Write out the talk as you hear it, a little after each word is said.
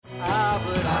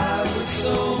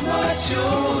so much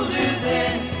older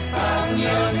then, I'm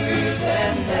younger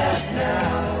than that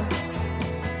now.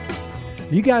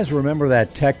 You guys remember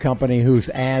that tech company whose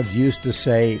ads used to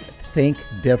say, think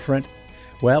different?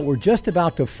 Well, we're just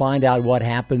about to find out what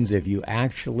happens if you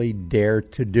actually dare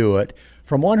to do it.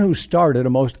 From one who started a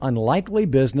most unlikely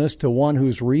business to one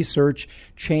whose research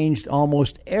changed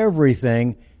almost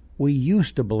everything we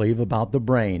used to believe about the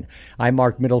brain. I'm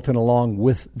Mark Middleton along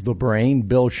with the brain,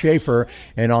 Bill Schaefer,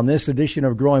 and on this edition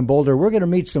of Growing Bolder, we're going to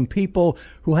meet some people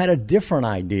who had a different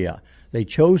idea. They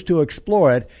chose to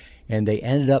explore it, and they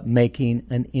ended up making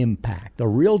an impact, a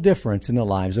real difference in the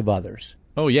lives of others.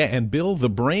 Oh, yeah, and Bill the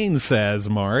Brain says,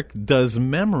 Mark, does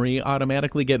memory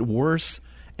automatically get worse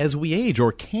as we age,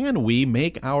 or can we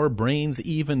make our brains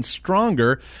even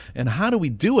stronger, and how do we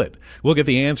do it? We'll get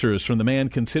the answers from the man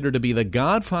considered to be the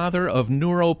godfather of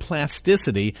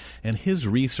neuroplasticity, and his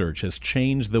research has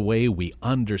changed the way we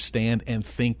understand and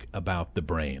think about the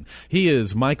brain. He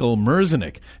is Michael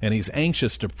Merzenich, and he's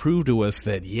anxious to prove to us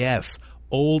that, yes,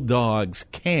 old dogs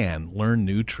can learn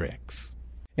new tricks.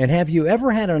 And have you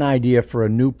ever had an idea for a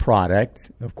new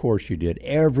product? Of course you did.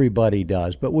 Everybody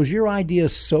does. But was your idea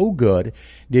so good?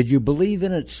 Did you believe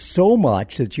in it so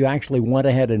much that you actually went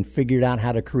ahead and figured out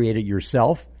how to create it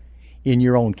yourself in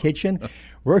your own kitchen?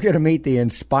 We're going to meet the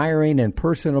inspiring and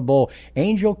personable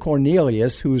Angel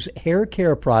Cornelius, whose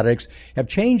Haircare products have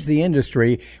changed the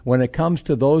industry when it comes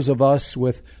to those of us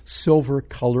with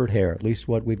silver-colored hair, at least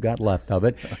what we've got left of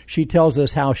it. She tells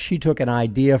us how she took an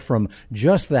idea from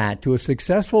just that to a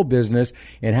successful business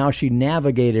and how she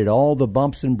navigated all the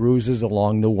bumps and bruises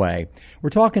along the way. We're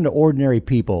talking to ordinary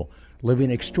people living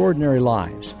extraordinary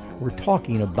lives. We're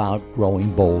talking about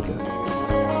growing bolder.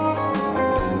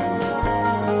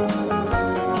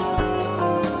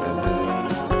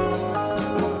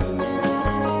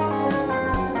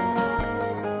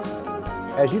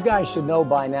 As you guys should know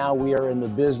by now, we are in the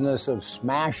business of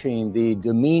smashing the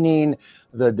demeaning,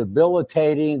 the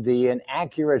debilitating, the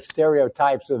inaccurate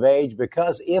stereotypes of age,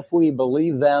 because if we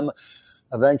believe them,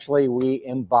 eventually we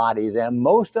embody them.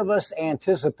 Most of us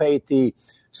anticipate the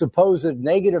supposed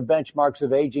negative benchmarks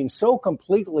of aging so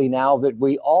completely now that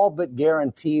we all but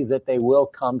guarantee that they will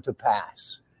come to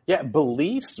pass. Yeah,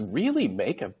 beliefs really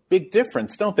make a big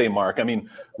difference, don't they, Mark? I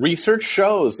mean, research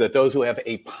shows that those who have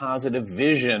a positive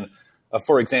vision of,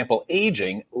 for example,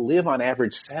 aging, live on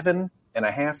average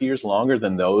 7.5 years longer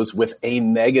than those with a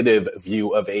negative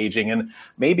view of aging. And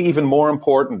maybe even more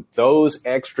important, those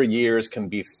extra years can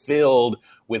be filled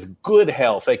with good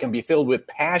health. They can be filled with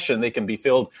passion. They can be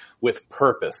filled with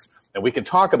purpose. And we can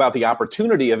talk about the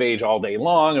opportunity of age all day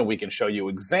long, and we can show you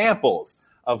examples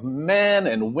of men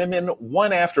and women,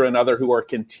 one after another, who are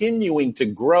continuing to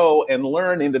grow and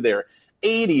learn into their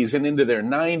 80s and into their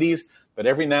 90s. But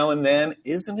every now and then,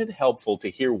 isn't it helpful to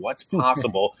hear what's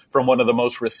possible from one of the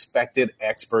most respected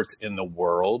experts in the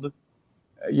world?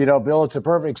 You know, Bill, it's a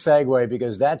perfect segue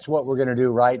because that's what we're going to do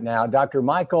right now. Dr.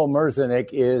 Michael Merzenich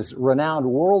is renowned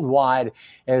worldwide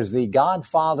as the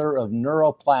godfather of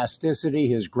neuroplasticity.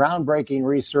 His groundbreaking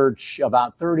research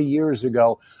about 30 years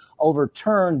ago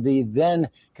overturned the then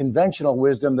conventional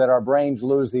wisdom that our brains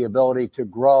lose the ability to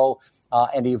grow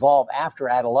and evolve after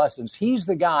adolescence. He's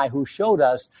the guy who showed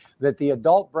us that the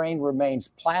adult brain remains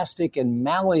plastic and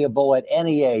malleable at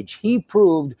any age. He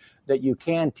proved that you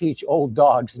can teach old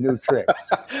dogs new tricks.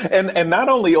 and not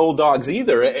only old dogs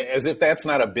either, as if that's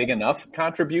not a big enough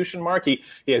contribution, Mark. He,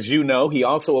 as you know, he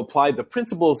also applied the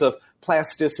principles of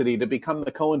plasticity to become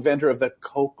the co-inventor of the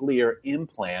cochlear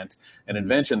implant, an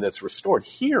invention that's restored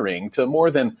hearing to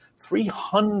more than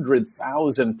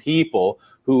 300,000 people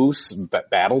who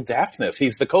battle deafness.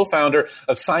 He's the co-founder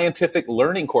of Scientific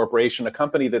Learning Corporation, a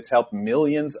company that's helped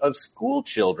millions of school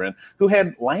children who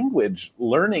had language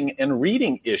learning and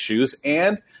reading issues.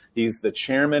 And he's the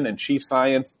chairman and chief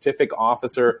scientific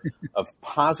officer of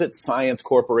Posit Science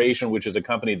Corporation, which is a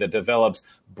company that develops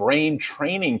brain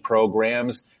training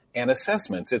programs and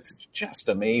assessments. It's just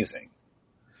amazing.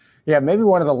 Yeah, maybe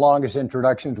one of the longest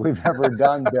introductions we've ever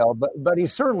done, Bill, but he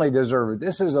certainly deserved it.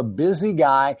 This is a busy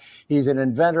guy. He's an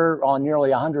inventor on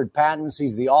nearly 100 patents.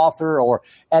 He's the author or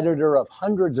editor of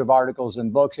hundreds of articles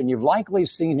and books, and you've likely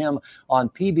seen him on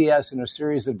PBS in a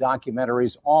series of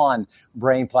documentaries on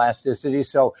brain plasticity.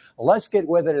 So let's get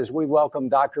with it as we welcome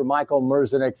Dr. Michael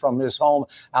Merzenich from his home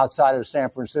outside of San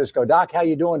Francisco. Doc, how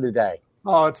you doing today?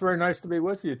 Oh, it's very nice to be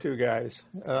with you two guys,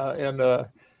 and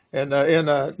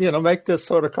make this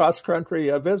sort of cross-country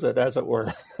visit, as it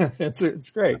were. It's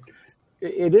great.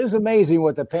 it is amazing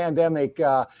what the pandemic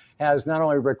has not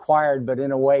only required, but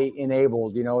in a way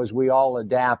enabled, as we all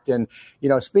adapt. And,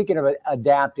 speaking of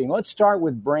adapting, let's start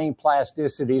with brain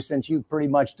plasticity, since you pretty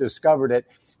much discovered it.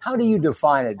 How do you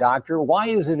define it, doctor? Why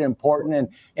is it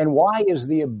important, and why is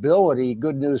the ability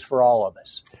good news for all of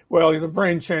us? Well, the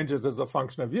brain changes as a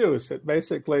function of use. It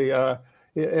basically,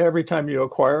 every time you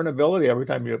acquire an ability, every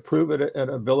time you improve an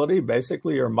ability,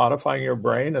 basically you're modifying your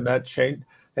brain, and that change,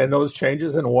 and those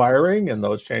changes in wiring and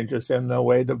those changes in the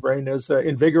way the brain is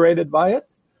invigorated by it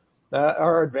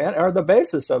are the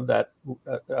basis of that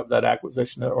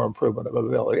acquisition or improvement of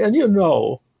ability.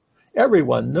 And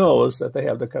everyone knows that they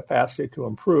have the capacity to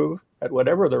improve at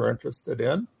whatever they're interested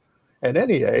in at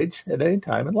any age, at any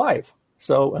time in life.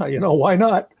 So, why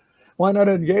not? Why not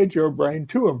engage your brain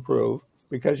to improve?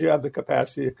 Because you have the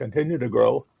capacity to continue to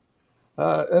grow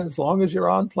as long as you're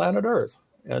on planet Earth.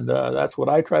 And that's what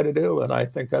I try to do, and I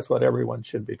think that's what everyone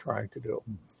should be trying to do.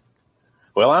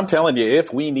 Well, I'm telling you,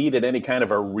 if we needed any kind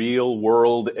of a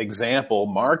real-world example,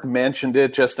 Mark mentioned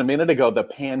it just a minute ago, the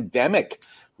pandemic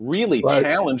really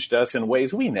challenged us in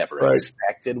ways we never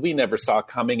expected, we never saw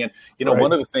coming. And,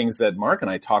 one of the things that Mark and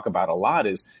I talk about a lot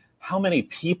is how many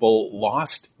people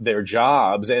lost their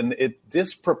jobs, and it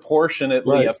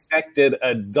disproportionately affected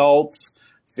adults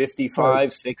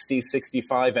 55, 60,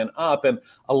 65 and up. And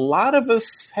a lot of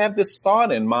us have this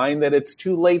thought in mind that it's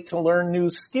too late to learn new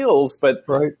skills, but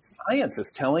science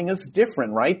is telling us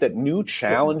different, right? That new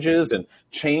challenges and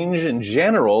change in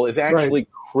general is actually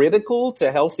critical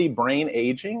to healthy brain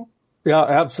aging. Yeah,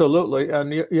 absolutely.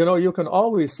 And, you can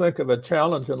always think of a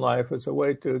challenge in life as a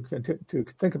way to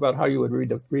think about how you would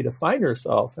redefine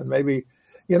yourself and maybe,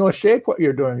 shape what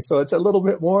you're doing. So it's a little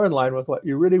bit more in line with what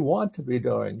you really want to be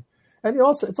doing. And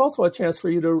it's also a chance for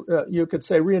you to, you could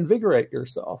say, reinvigorate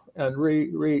yourself and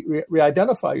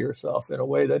re-identify yourself in a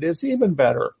way that is even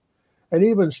better and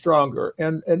even stronger.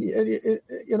 And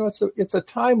it's a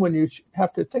time when you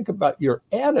have to think about your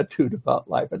attitude about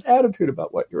life, an attitude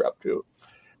about what you're up to,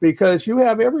 because you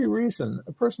have a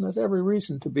person has every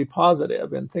reason to be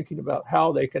positive in thinking about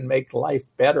how they can make life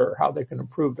better, how they can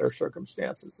improve their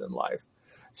circumstances in life.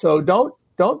 So don't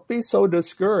be so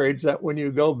discouraged that when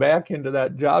you go back into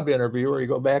that job interview or you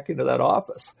go back into that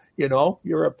office,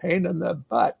 you're a pain in the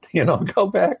butt. Go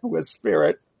back with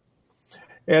spirit,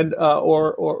 and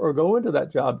or go into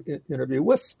that job interview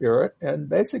with spirit, and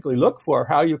basically look for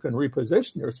how you can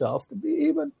reposition yourself to be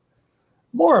even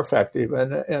more effective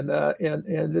and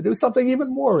to do something even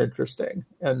more interesting,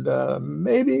 and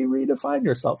maybe redefine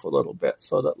yourself a little bit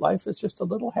so that life is just a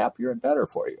little happier and better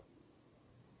for you.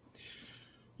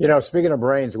 Speaking of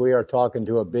brains, we are talking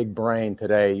to a big brain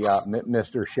today,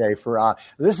 Mr. Schaefer.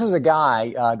 This is a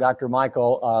guy, Dr.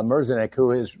 Michael Merzenich, who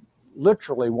has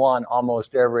literally won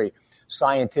almost every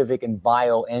scientific and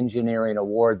bioengineering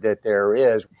award that there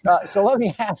is. So let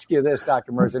me ask you this,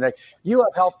 Dr. Merzenich. You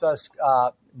have helped us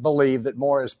believe that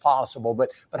more is possible, but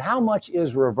how much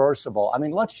is reversible? I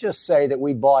mean, let's just say that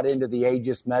we bought into the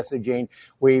ageist messaging.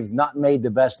 We've not made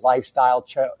the best lifestyle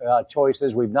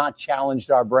choices. We've not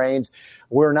challenged our brains.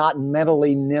 We're not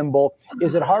mentally nimble.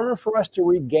 Is it harder for us to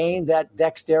regain that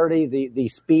dexterity, the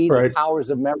speed, the powers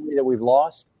of memory that we've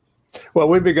lost? Well,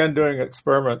 we began doing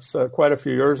experiments quite a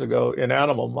few years ago in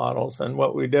animal models, and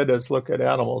what we did is look at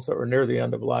animals that were near the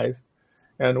end of life.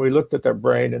 And we looked at their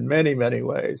brain in many, many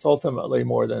ways, ultimately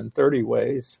more than 30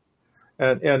 ways.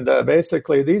 And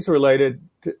basically, these related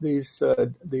to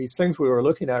these things we were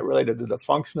looking at related to the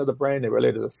function of the brain. They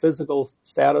related to the physical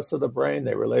status of the brain.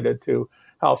 They related to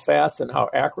how fast and how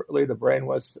accurately the brain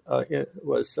was in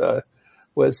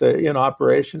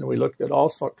operation. We looked at all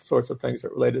sorts of things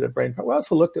that related to brain. We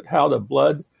also looked at how the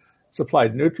blood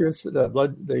supplied nutrients,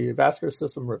 the vascular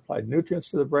system applied nutrients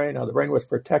to the brain, how the brain was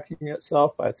protecting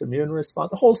itself by its immune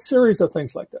response, a whole series of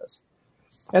things like this.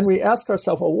 And we asked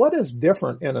ourselves, well, what is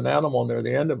different in an animal near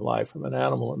the end of life from an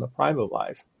animal in the prime of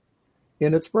life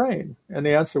in its brain? And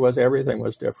the answer was everything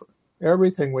was different.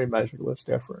 Everything we measured was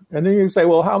different. And then you say,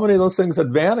 well, how many of those things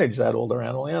advantage that older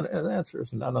animal? And the answer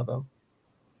is none of them.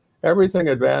 Everything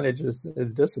advantages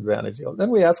and disadvantages. Then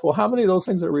we ask, well, how many of those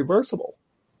things are reversible?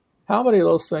 How many of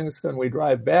those things can we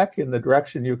drive back in the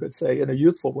direction, you could say, in a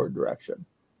youthful word direction?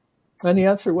 And the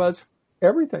answer was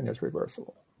everything is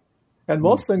reversible. And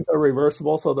most things are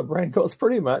reversible, so the brain goes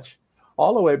pretty much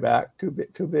all the way back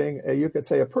to being, you could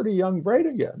say, a pretty young brain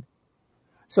again.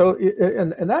 So,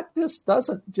 and that just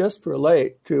doesn't just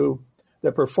relate to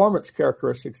the performance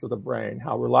characteristics of the brain,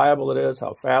 how reliable it is,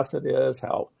 how fast it is,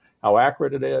 how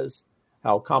accurate it is,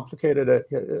 how complicated it,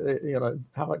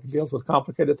 how it deals with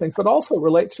complicated things, but also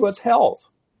relates to its health,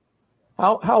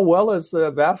 How well is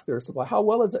the vascular supply? How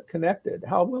well is it connected?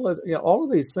 How well is, all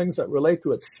of these things that relate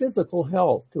to its physical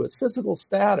health, to its physical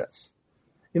status.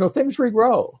 Things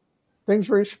regrow, things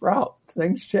resprout,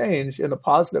 things change in a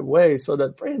positive way so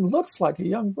that brain looks like a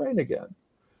young brain again.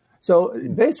 So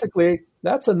basically,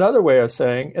 that's another way of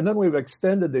saying, and then we've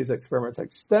extended these experiments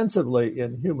extensively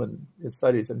in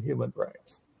studies in human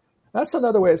brains. That's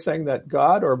another way of saying that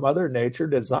God or Mother Nature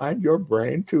designed your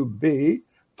brain to be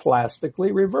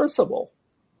plastically reversible.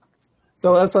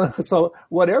 So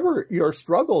whatever your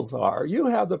struggles are, you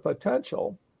have the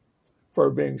potential for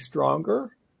being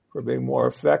stronger, for being more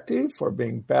effective, for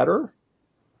being better,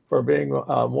 for being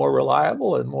more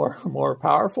reliable and more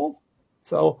powerful.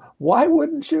 So why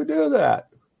wouldn't you do that?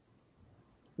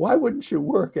 Why wouldn't you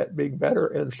work at being better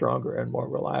and stronger and more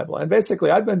reliable? And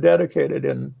basically, I've been dedicated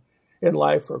in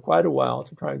life for quite a while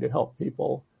to trying to help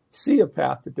people see a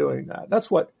path to doing that.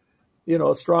 That's what,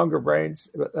 stronger brains.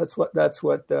 That's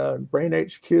what Brain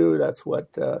HQ. That's what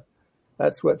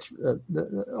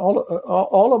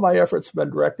all of my efforts have been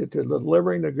directed to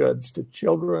delivering the goods to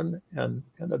children and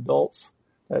adults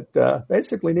that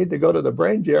basically need to go to the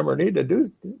brain gym or need to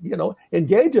do,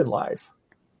 engage in life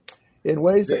in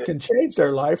ways that can change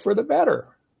their life for the better.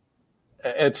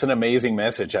 It's an amazing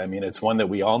message. I mean, it's one that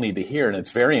we all need to hear, and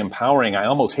it's very empowering. I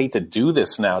almost hate to do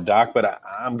this now, Doc, but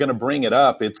I'm going to bring it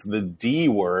up. It's the D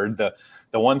word, the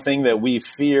one thing that we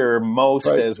fear most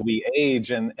as we age,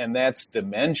 and that's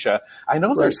dementia. I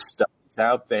know there's studies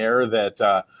out there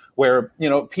that where,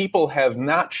 people have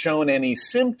not shown any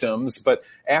symptoms, but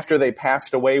after they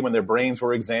passed away, when their brains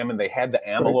were examined, they had the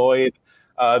amyloid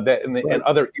and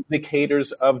other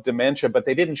indicators of dementia, but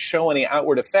they didn't show any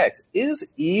outward effects. Is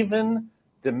even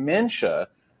dementia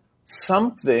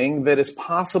something that is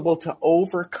possible to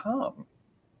overcome?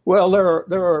 Well,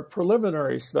 there are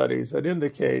preliminary studies that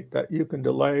indicate that you can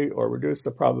delay or reduce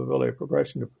the probability of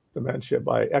progression to dementia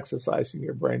by exercising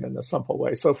your brain in a simple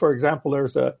way. So, for example,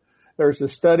 there's a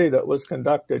study that was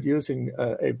conducted using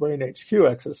a Brain HQ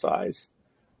exercise.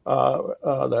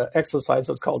 The exercise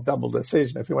is called double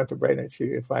decision. If you went to Brain HQ,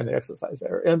 you'd find the exercise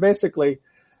there. And basically,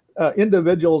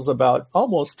 individuals about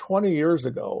almost 20 years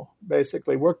ago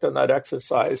basically worked on that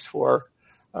exercise for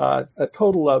a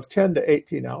total of 10 to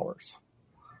 18 hours.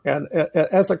 And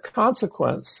as a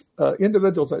consequence,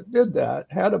 individuals that did that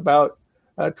had about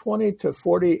 20 to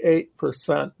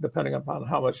 48%, depending upon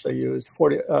how much they used,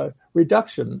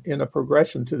 reduction in a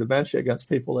progression to dementia against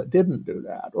people that didn't do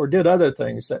that or did other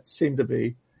things that seemed to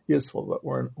be useful but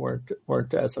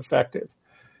weren't as effective.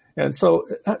 And so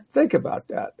think about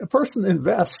that. A person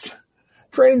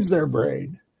trains their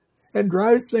brain, and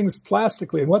drives things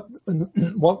plastically. And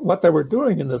what they were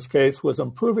doing in this case was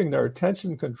improving their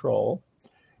attention control,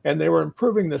 and they were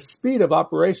improving the speed of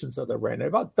operations of their brain. They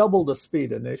about doubled the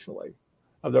speed initially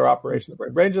of their operation of the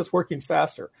brain. Brain just working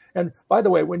faster. And by the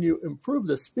way, when you improve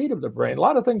the speed of the brain, a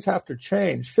lot of things have to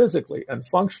change physically and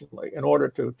functionally in order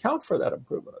to account for that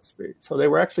improvement of speed. So they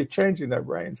were actually changing their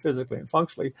brain physically and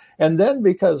functionally. And then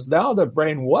because now the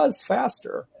brain was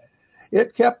faster,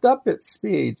 it kept up its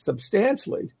speed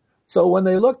substantially. So when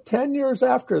they looked 10 years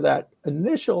after that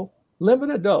initial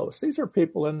limited dose, these are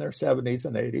people in their 70s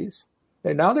and 80s,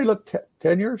 and now they look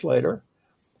 10 years later,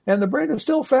 and the brain is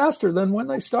still faster than when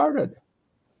they started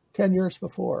 10 years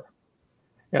before.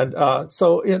 And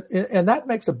and that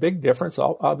makes a big difference,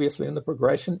 obviously, in the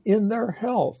progression in their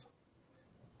health.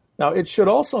 Now, it should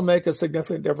also make a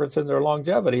significant difference in their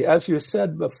longevity. As you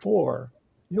said before,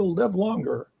 you'll live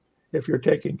longer if you're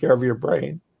taking care of your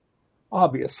brain,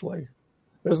 obviously.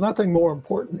 There's nothing more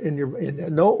important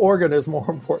no organ is more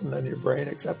important than your brain,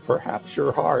 except perhaps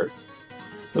your heart,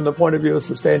 from the point of view of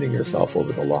sustaining yourself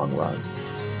over the long run.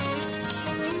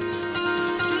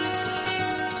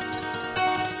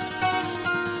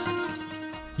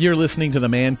 You're listening to the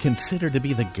man considered to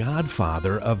be the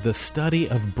godfather of the study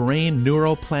of brain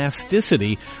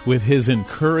neuroplasticity, with his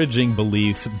encouraging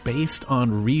beliefs based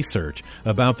on research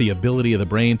about the ability of the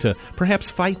brain to perhaps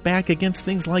fight back against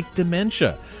things like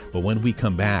dementia. But when we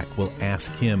come back, we'll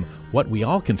ask him what we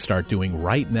all can start doing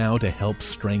right now to help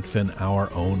strengthen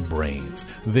our own brains.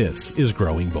 This is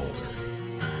Growing Bolder.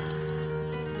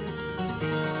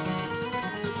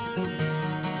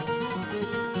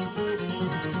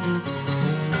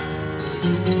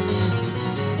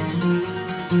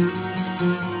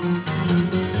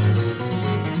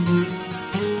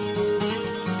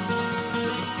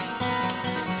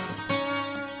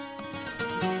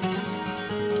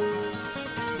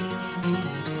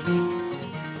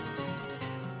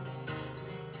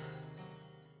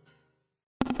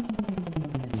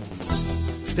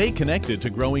 Stay connected to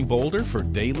Growing Bolder for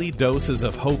daily doses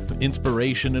of hope,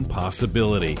 inspiration, and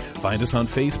possibility. Find us on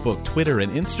Facebook, Twitter,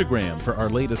 and Instagram for our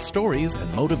latest stories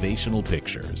and motivational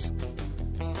pictures.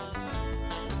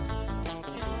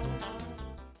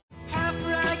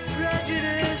 Half-right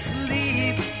prejudice,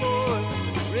 leave before,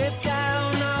 rip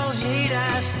down all hate,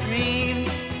 I scream.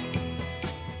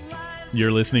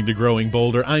 You're listening to Growing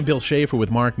Bolder. I'm Bill Schaefer with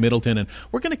Mark Middleton, and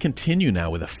we're going to continue now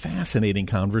with a fascinating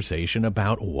conversation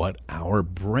about what our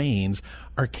brains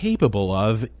are capable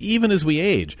of even as we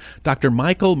age. Dr.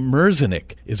 Michael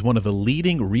Merzenich is one of the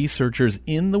leading researchers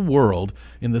in the world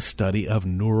in the study of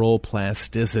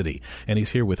neuroplasticity, and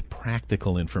he's here with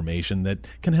practical information that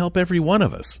can help every one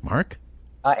of us. Mark?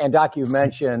 And Doc, you've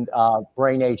mentioned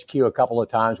Brain HQ a couple of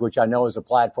times, which I know is a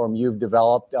platform you've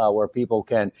developed where people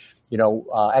can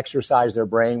exercise their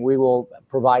brain. We will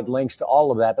provide links to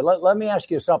all of that. But let me ask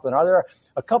you something. Are there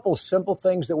a couple simple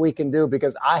things that we can do?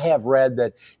 Because I have read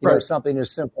that something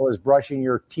as simple as brushing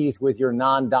your teeth with your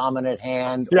non-dominant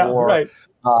hand or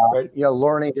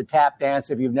learning to tap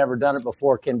dance if you've never done it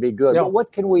before can be good. But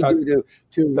what can we do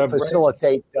to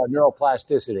facilitate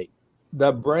neuroplasticity?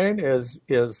 The brain is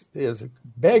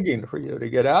begging for you to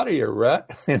get out of your rut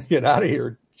and get out of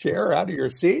your chair, out of your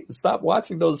seat, and stop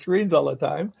watching those screens all the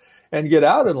time, and get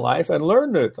out in life and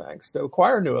learn new things, to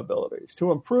acquire new abilities,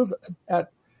 to improve at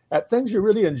things you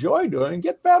really enjoy doing, and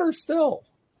get better still.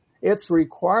 It's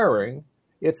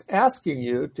asking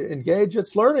you to engage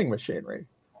its learning machinery,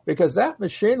 because that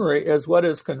machinery is what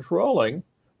is controlling.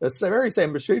 It's the very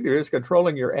same machinery is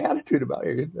controlling your attitude about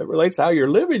you. It relates to how you're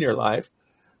living your life.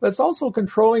 But it's also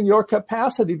controlling your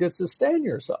capacity to sustain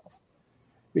yourself,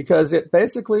 because it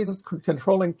basically is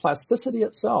controlling plasticity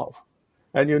itself.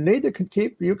 And you need to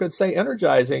keep, you could say,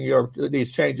 energizing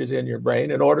these changes in your brain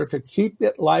in order to keep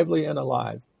it lively and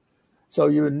alive. So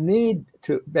you need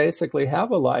to basically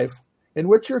have a life in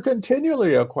which you're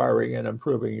continually acquiring and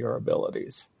improving your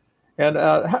abilities. And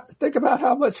think about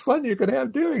how much fun you could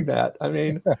have doing that. I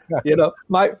mean,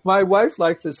 my wife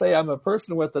likes to say I'm a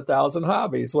person with 1,000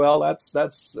 hobbies. Well,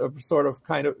 that's sort of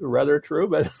kind of rather true,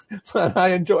 but I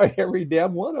enjoy every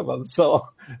damn one of them. So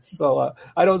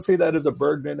I don't see that as a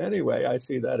burden in any way. I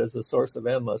see that as a source of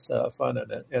endless fun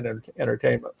and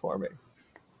entertainment for me.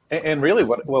 And really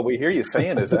what we hear you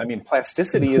saying is,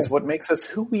 plasticity is what makes us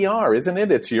who we are, isn't it?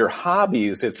 It's your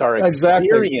hobbies. It's our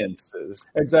experiences.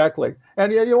 Exactly.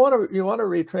 And you want to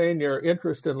retrain your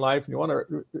interest in life, and you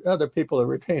want other people to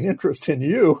retain interest in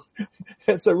you.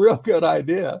 It's a real good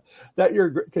idea that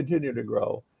you continue to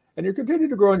grow. And you continue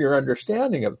to grow in your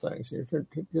understanding of things. You're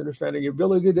understanding your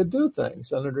ability to do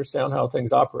things and understand how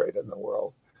things operate in the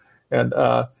world. And,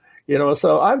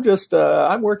 so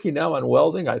I'm working now on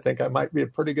welding. I think I might be a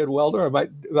pretty good welder. I might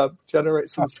generate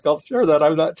some sculpture that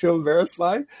I'm not too embarrassed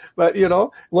by. But,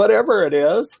 whatever it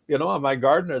is, my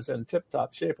garden is in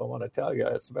tip-top shape. I want to tell you,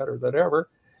 it's better than ever.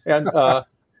 And,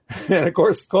 and of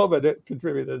course, COVID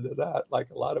contributed to that, like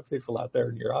a lot of people out there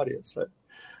in your audience. But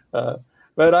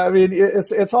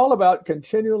it's all about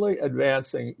continually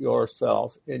advancing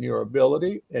yourself in your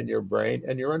ability and your brain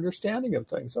and your understanding of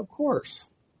things, of course.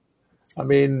 I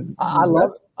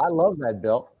love that,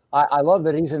 Bill. I love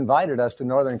that he's invited us to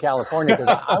Northern California,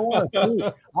 because I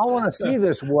want to see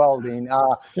this welding.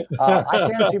 I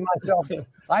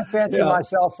fancy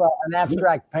myself an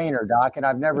abstract painter, Doc, and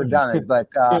I've never done it, but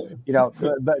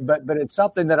it's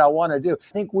something that I want to do.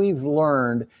 I think we've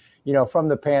learned, from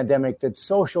the pandemic, that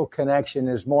social connection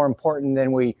is more important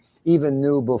than we even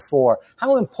knew before.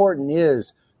 How important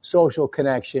is social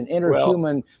connection,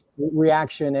 interhuman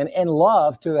reaction, and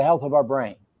love to the health of our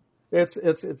brain? It's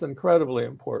incredibly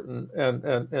important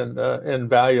and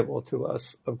valuable to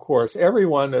us. Of course,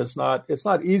 it's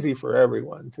not easy for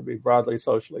everyone to be broadly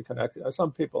socially connected.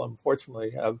 Some people,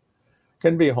 unfortunately,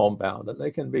 can be homebound, and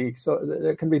it can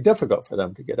be difficult for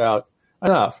them to get out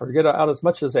enough or get out as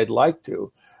much as they'd like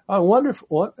to.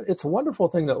 It's a wonderful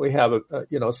thing that we have,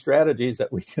 strategies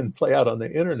that we can play out on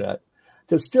the internet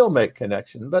to still make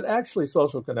connection, but actually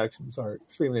social connections are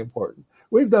extremely important.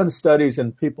 We've done studies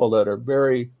in people that are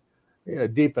very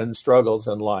deep in struggles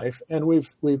in life, and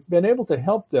we've been able to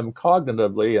help them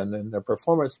cognitively and in their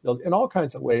performance in all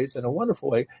kinds of ways, in a wonderful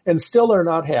way, and still they're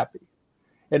not happy.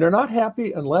 And they're not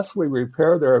happy unless we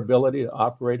repair their ability to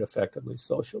operate effectively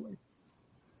socially.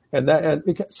 And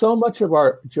because so much of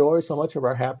our joy, so much of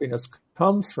our happiness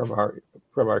comes from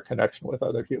our connection with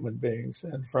other human beings,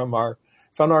 and from our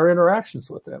interactions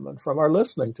with them, and from our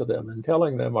listening to them and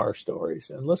telling them our stories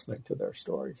and listening to their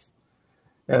stories.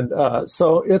 And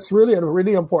so it's really a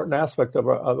really important aspect of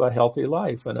a healthy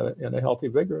life and a healthy,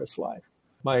 vigorous life.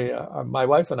 My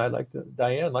wife and I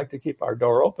Diane like to keep our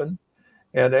door open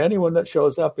And anyone that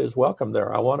shows up is welcome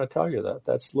there. I want to tell you that.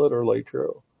 That's literally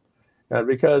true. And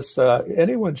because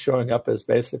anyone showing up is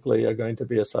basically going to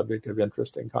be a subject of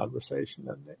interesting conversation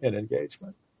and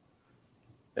engagement.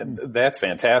 And that's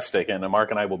fantastic. And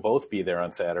Mark and I will both be there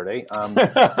on Saturday.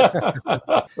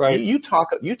 Right. You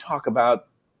talk about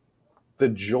the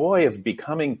joy of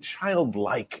becoming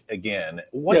childlike again.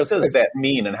 What does that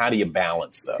mean, and how do you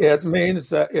balance those?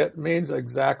 It means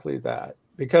exactly that.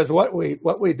 Because what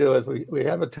we do is we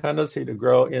have a tendency to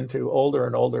grow into older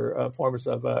and older forms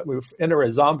of we enter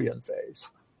a zombian phase.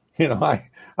 You know,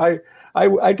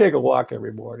 I take a walk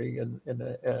every morning,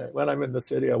 and when I'm in the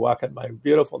city, I walk in my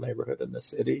beautiful neighborhood in the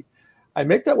city. I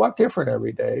make that walk different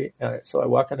every day, so I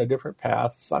walk on a different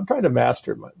path. So I'm trying to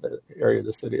master the area of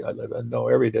the city I live in, know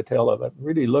every detail of it,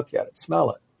 really look at it, smell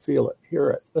it, feel it,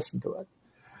 hear it, listen to it.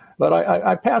 But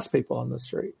I pass people on the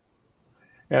street.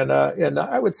 And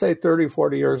I would say 30,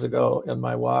 40 years ago in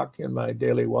my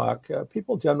daily walk,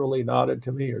 people generally nodded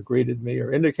to me or greeted me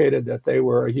or indicated that they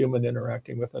were a human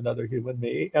interacting with another human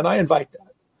me. And I invite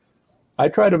that. I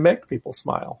try to make people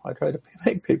smile. I try to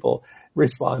make people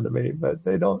respond to me, but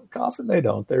they don't. Often they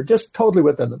don't. They're just totally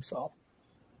within themselves.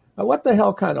 Now, what the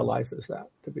hell kind of life is that,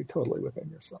 to be totally within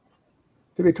yourself?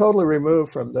 To be totally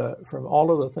removed from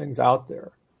all of the things out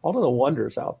there, all of the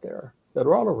wonders out there that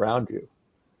are all around you.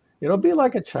 You know, be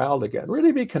like a child again.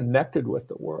 Really be connected with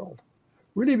the world.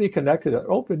 Really be connected and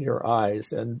open your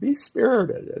eyes and be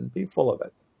spirited and be full of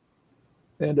it.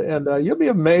 And you'll be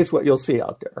amazed what you'll see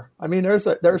out there. I mean,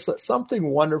 there's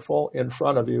something wonderful in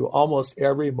front of you almost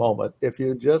every moment if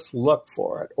you just look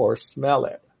for it or smell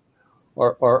it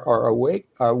or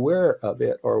aware of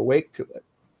it or awake to it.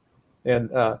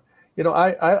 And, you know,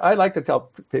 I like to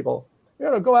tell people, you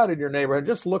know, go out in your neighborhood and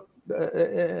just look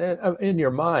in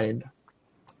your mind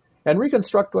and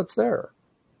reconstruct what's there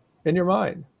in your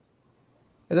mind.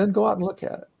 And then go out and look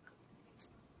at it.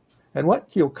 And what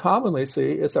you'll commonly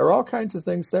see is there are all kinds of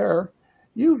things there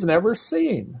you've never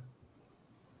seen.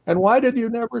 And why did you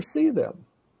never see them?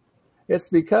 It's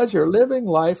because you're living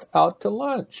life out to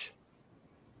lunch.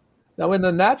 Now, in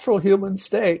the natural human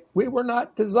state, we were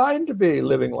not designed to be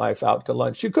living life out to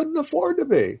lunch. You couldn't afford to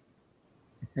be.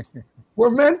 We're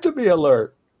meant to be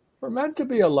alert. We're meant to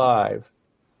be alive.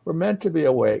 We're meant to be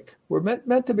awake. We're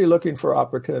meant to be looking for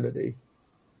opportunity.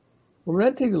 We're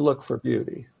meant to look for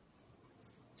beauty.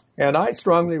 And I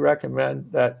strongly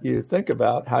recommend that you think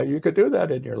about how you could do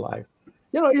that in your life.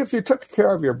 You know, if you took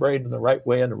care of your brain in the right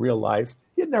way in real life,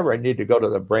 you'd never need to go to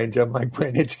the brain gym like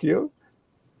Brain HQ. You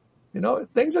know,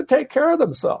 things would take care of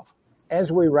themselves.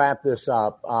 As we wrap this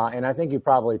up, and I think you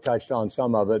probably touched on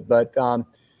some of it, but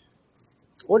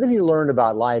what have you learned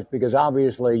about life? Because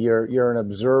obviously you're an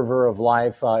observer of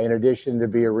life in addition to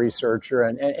be a researcher,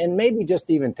 and maybe just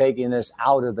even taking this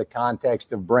out of the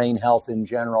context of brain health in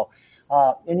general.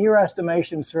 In your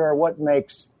estimation, sir, what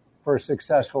makes for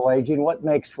successful aging? What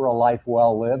makes for a life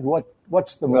well lived?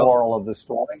 What's the moral of the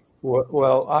story?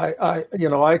 Well,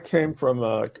 I came from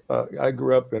I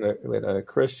grew up in a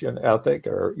Christian ethic,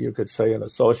 or you could say in a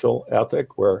social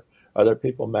ethic, where other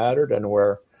people mattered, and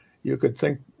where you could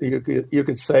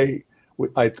say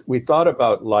we thought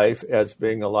about life as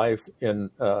being a life in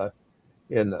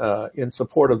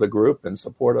support of the group, in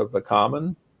support of the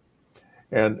common.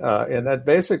 And that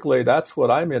basically that's what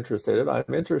I'm interested in.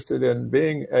 I'm interested in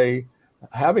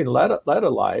having led a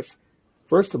life,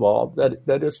 first of all,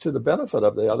 that is to the benefit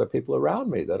of the other people around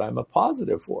me, that I'm a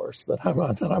positive force, that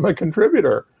I'm a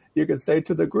contributor, you could say,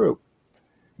 to the group,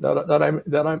 that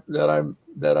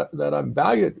I'm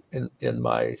valued in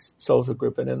my social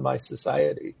group and in my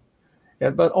society,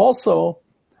 but also,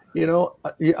 you know,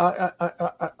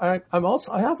 I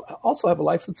also have a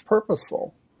life that's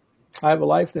purposeful. I have a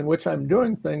life in which I'm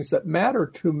doing things that matter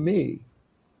to me,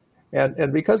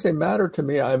 and because they matter to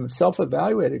me, I'm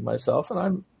self-evaluating myself,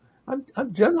 and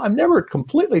I'm never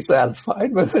completely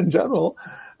satisfied, but in general,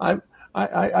 I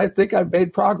think I've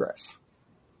made progress,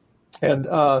 and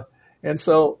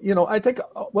so, you know, I think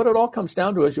what it all comes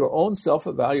down to is your own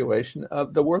self-evaluation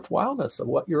of the worthwhileness of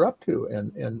what you're up to,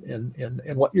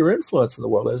 and what your influence in the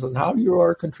world is, and how you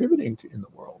are contributing in the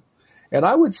world. And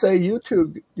I would say you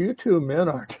two men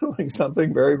are doing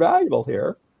something very valuable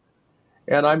here,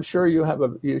 and I'm sure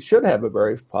you should have a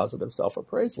very positive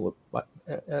self-appraisal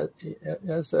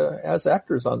as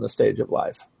actors on the stage of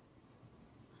life.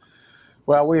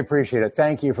 Well, we appreciate it.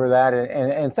 Thank you for that,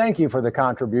 and thank you for the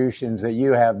contributions that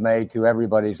you have made to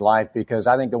everybody's life, because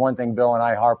I think the one thing Bill and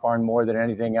I harp on more than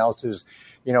anything else is,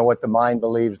 you know, what the mind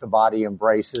believes, the body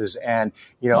embraces, and,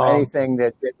 you know, anything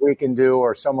that we can do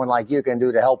or someone like you can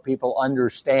do to help people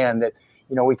understand that,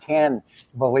 we can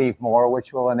believe more,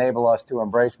 which will enable us to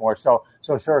embrace more. So,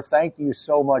 sir, thank you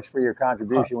so much for your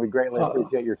contribution. We greatly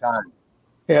appreciate your time.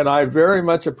 And I very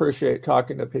much appreciate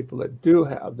talking to people that do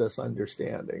have this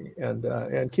understanding,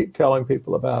 and keep telling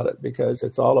people about it, because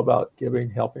it's all about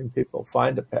helping people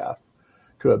find a path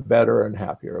to a better and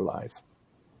happier life.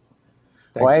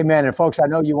 Thank you. Amen. And folks, I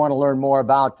know you want to learn more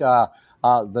about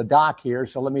the doc here,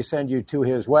 so let me send you to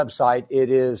his website. It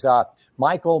is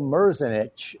Michael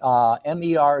Merzenich,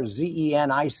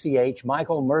 Merzenich,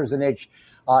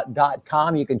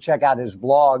 michaelmerzenich.com. You can check out his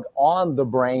blog on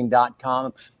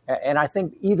thebrain.com. And I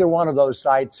think either one of those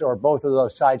sites or both of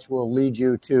those sites will lead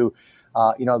you to,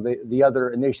 the other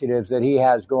initiatives that he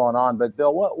has going on. But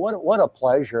Bill, what a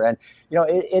pleasure. And,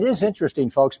 it is interesting,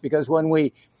 folks, because when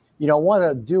we, want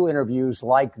to do interviews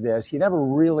like this, you never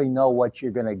really know what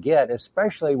you're going to get,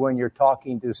 especially when you're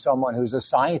talking to someone who's a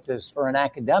scientist or an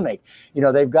academic.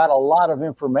 They've got a lot of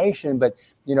information, but,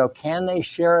 can they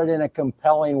share it in a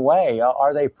compelling way?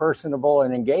 Are they personable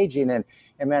and engaging? And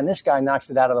man, this guy knocks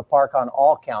it out of the park on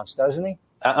all counts, doesn't he?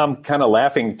 I'm kind of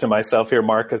laughing to myself here,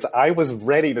 Mark, because I was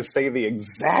ready to say the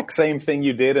exact same thing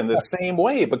you did in the same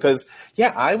way, because,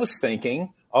 I was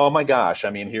thinking, oh my gosh,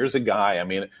 here's a guy,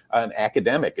 an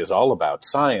academic is all about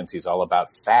science. He's all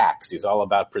about facts. He's all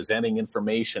about presenting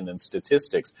information and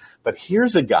statistics. But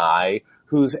here's a guy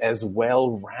who's as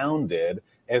well-rounded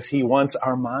as he wants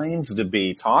our minds to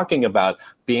be, talking about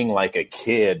being like a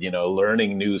kid,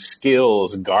 learning new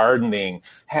skills, gardening,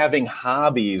 having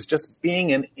hobbies, just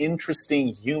being an interesting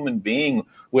human being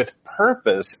with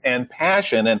purpose and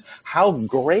passion. And how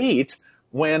great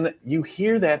when you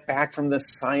hear that back from the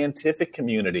scientific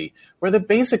community, where they're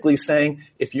basically saying,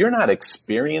 if you're not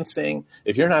experiencing,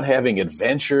 if you're not having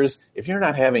adventures, if you're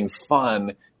not having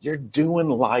fun, you're doing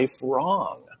life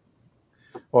wrong.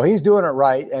 Well, he's doing it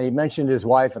right, and he mentioned his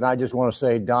wife, and I just want to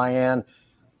say Diane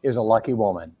is a lucky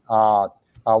woman.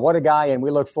 What a guy, and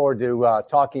we look forward to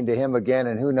talking to him again,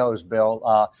 and who knows,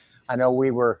 Bill. I know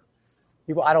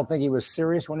I don't think he was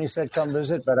serious when he said come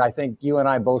visit, but I think you and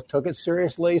I both took it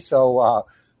seriously. So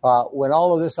when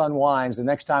all of this unwinds, the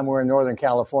next time we're in Northern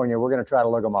California, we're going to try to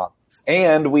look him up.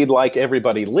 And we'd like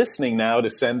everybody listening now to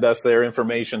send us their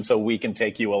information so we can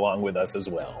take you along with us as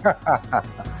well.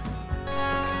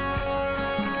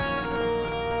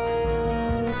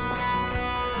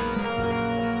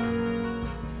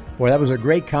 Well, that was a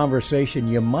great conversation.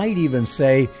 You might even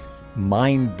say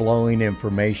mind-blowing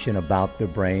information about the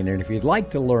brain. And if you'd like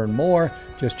to learn more,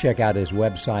 just check out his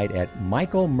website at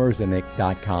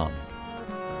michaelmerzenich.com.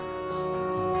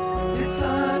 It's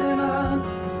on and on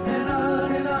and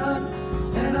on and on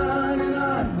and on and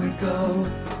on we go.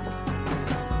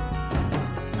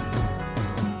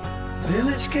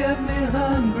 Village kept me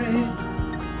hungry,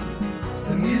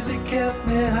 the music kept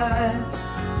me high,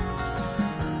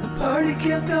 the party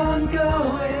kept on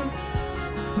going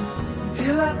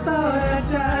till I thought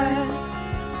I'd die.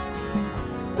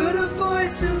 But a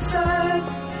voice inside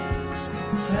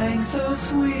sang so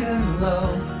sweet and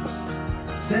low,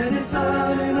 said it's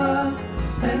on and on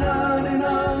and on and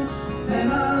on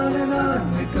and on and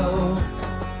on we go.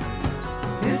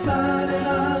 It's on and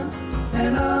on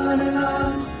and on and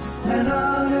on and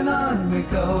on and on we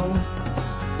go.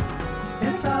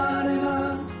 It's on and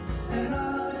on and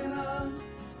on and on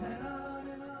and on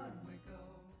and on we go.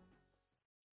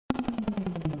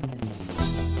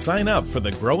 Sign up for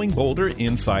the Growing Bolder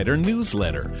Insider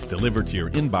newsletter, delivered to your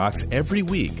inbox every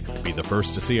week. Be the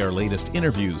first to see our latest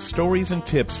interviews, stories, and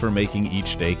tips for making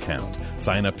each day count.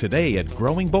 Sign up today at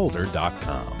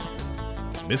growingbolder.com.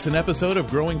 Miss an episode of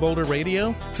Growing Bolder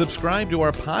Radio? Subscribe to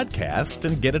our podcast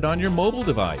and get it on your mobile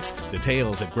device.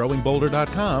 Details at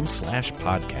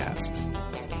growingbolder.com/podcasts.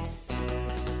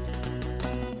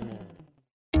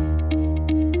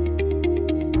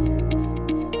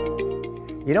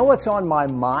 You know what's on my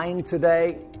mind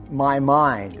today? My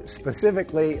mind,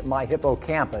 specifically my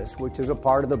hippocampus, which is a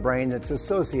part of the brain that's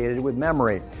associated with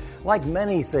memory. Like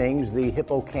many things, the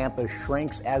hippocampus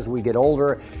shrinks as we get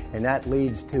older, and that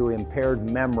leads to impaired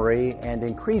memory and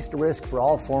increased risk for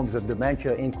all forms of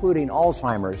dementia, including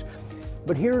Alzheimer's.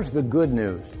 But here's the good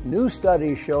news. New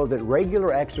studies show that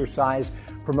regular exercise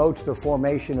promotes the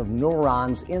formation of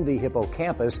neurons in the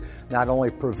hippocampus, not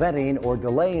only preventing or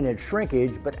delaying its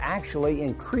shrinkage, but actually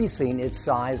increasing its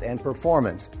size and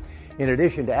performance. In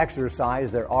addition to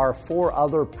exercise, there are 4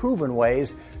 other proven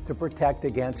ways to protect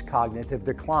against cognitive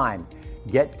decline.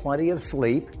 Get plenty of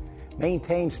sleep,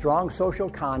 maintain strong social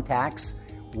contacts,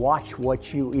 watch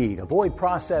what you eat. Avoid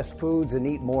processed foods and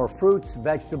eat more fruits,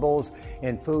 vegetables,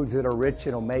 and foods that are rich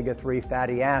in omega-3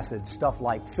 fatty acids, stuff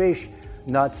like fish,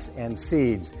 nuts, and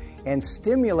seeds. And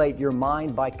stimulate your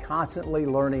mind by constantly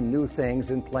learning new things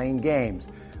and playing games.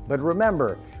 But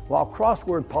remember, while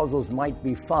crossword puzzles might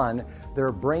be fun,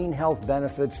 their brain health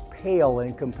benefits pale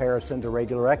in comparison to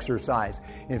regular exercise.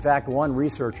 In fact, one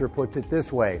researcher puts it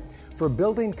this way: for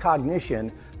building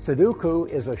cognition, Sudoku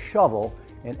is a shovel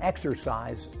and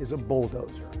exercise is a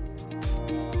bulldozer.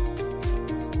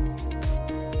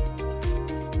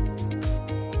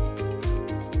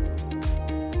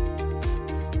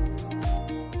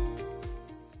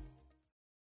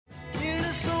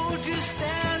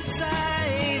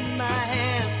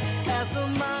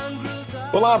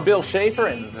 Well, I'm Bill Schaefer,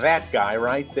 and that guy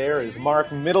right there is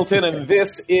Mark Middleton, and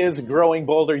this is Growing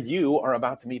Bolder. You are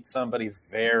about to meet somebody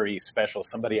very special,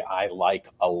 somebody I like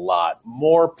a lot.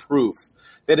 More proof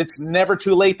that it's never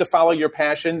too late to follow your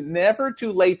passion, never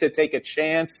too late to take a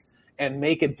chance and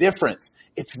make a difference.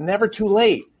 It's never too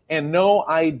late, and no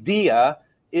idea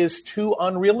is too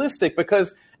unrealistic,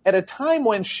 because at a time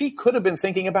when she could have been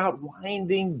thinking about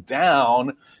winding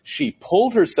down, she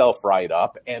pulled herself right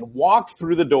up and walked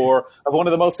through the door of one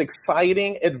of the most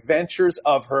exciting adventures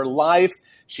of her life.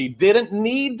 She didn't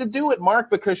need to do it,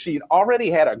 Mark, because she'd already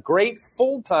had a great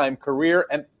full-time career,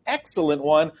 an excellent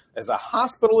one, as a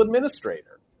hospital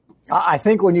administrator. I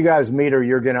think when you guys meet her,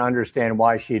 you're going to understand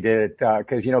why she did it.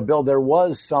 Because, Bill, there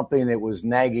was something that was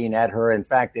nagging at her. In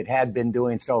fact, it had been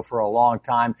doing so for a long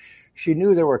time. She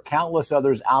knew there were countless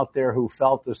others out there who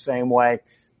felt the same way.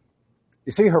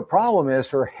 You see, her problem is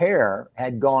her hair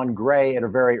had gone gray at a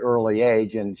very early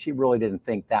age, and she really didn't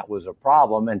think that was a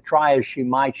problem. And try as she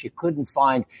might, she couldn't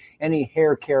find any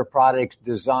hair care products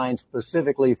designed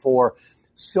specifically for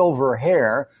silver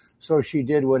hair. So she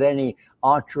did what any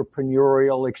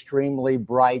entrepreneurial, extremely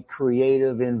bright,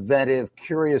 creative, inventive,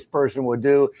 curious person would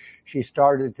do. She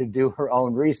started to do her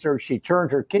own research. She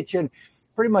turned her kitchen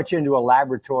pretty much into a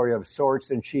laboratory of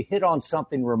sorts, and she hit on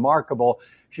something remarkable.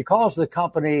 She calls the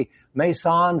company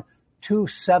Maison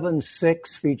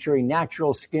 276, featuring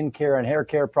natural skincare and hair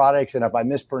care products. And if I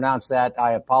mispronounce that,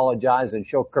 I apologize, and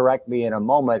she'll correct me in a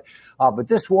moment. But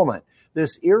this woman,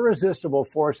 this irresistible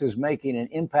force, is making an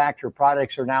impact. Her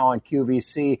products are now on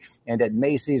QVC and at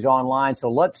Macy's online.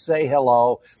 So let's say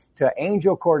hello to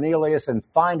Angel Cornelius and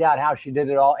find out how she did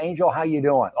it all. Angel, how you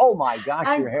doing? Oh, my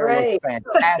gosh, your hair looks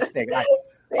fantastic.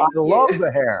 I love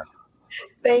the hair.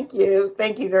 Thank you.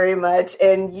 Thank you very much.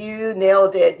 And you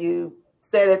nailed it. You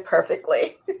said it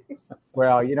perfectly.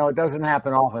 Well, it doesn't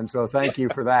happen often, so thank you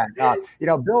for that.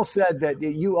 Bill said that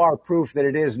you are proof that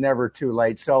it is never too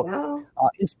late. So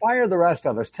inspire the rest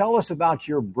of us. Tell us about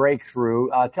your breakthrough.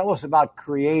 Tell us about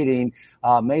creating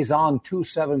Maison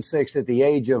 276 at the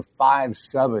age of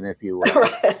 5'7", if you will.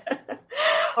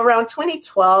 Around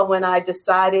 2012, when I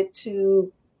decided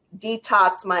to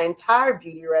detox my entire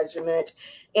beauty regimen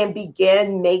and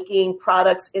began making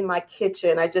products in my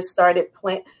kitchen, I just started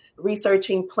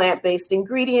researching plant-based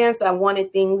ingredients. I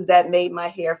wanted things that made my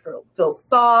hair feel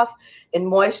soft and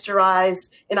moisturized,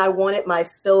 and I wanted my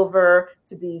silver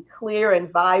to be clear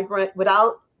and vibrant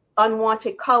without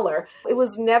unwanted color. It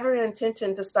was never an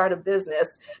intention to start a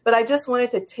business, but I just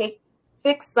wanted to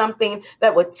fix something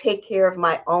that would take care of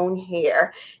my own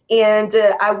hair. And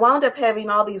I wound up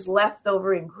having all these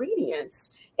leftover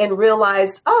ingredients and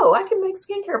realized, I can make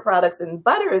skincare products and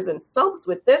butters and soaps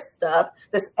with this stuff,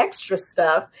 this extra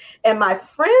stuff. And my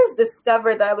friends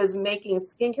discovered that I was making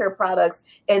skincare products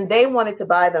and they wanted to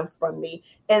buy them from me.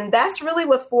 And that's really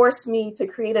what forced me to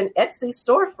create an Etsy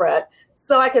storefront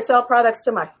so I could sell products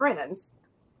to my friends.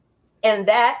 And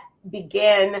that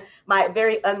began my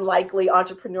very unlikely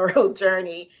entrepreneurial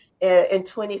journey in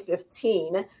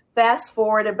 2015. Fast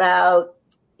forward about,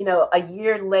 a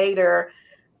year later,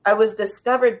 I was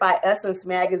discovered by Essence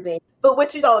magazine. But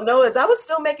what you don't know is I was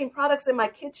still making products in my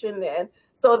kitchen then.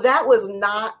 So that was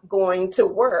not going to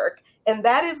work. And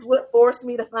that is what forced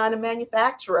me to find a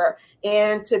manufacturer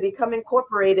and to become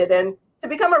incorporated and to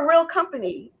become a real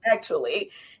company, actually.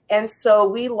 And so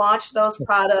we launched those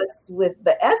products with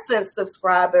the Essence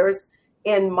subscribers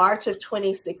in March of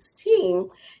 2016.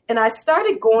 And I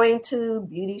started going to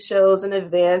beauty shows and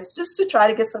events just to try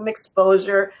to get some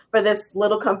exposure for this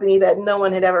little company that no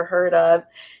one had ever heard of.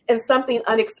 And something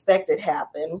unexpected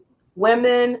happened.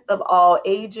 Women of all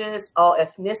ages, all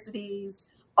ethnicities,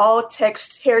 all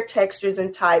hair textures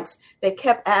and types, they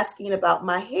kept asking about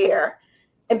my hair.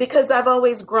 And because I've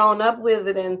always grown up with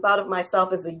it and thought of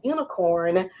myself as a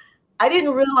unicorn, I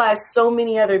didn't realize so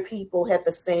many other people had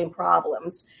the same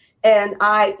problems. And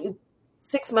I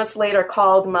 6 months later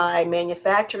called my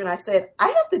manufacturer and I said, I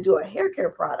have to do a hair care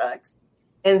product.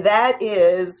 And that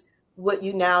is what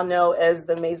you now know as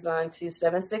the Maison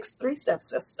 276 3-step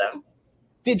system.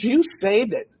 Did you say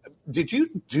that? Did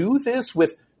you do this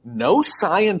with no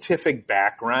scientific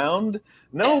background,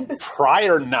 no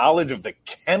prior knowledge of the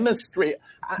chemistry?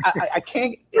 I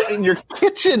can't. In your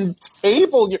kitchen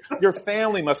table, your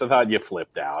family must have thought you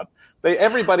flipped out.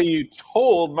 Everybody you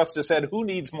told must have said, "Who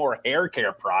needs more hair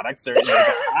care products?" There's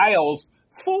aisles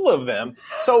full of them.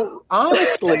 So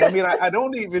honestly, I mean, I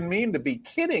don't even mean to be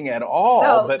kidding at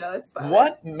all. No, it's fine.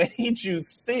 What made you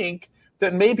think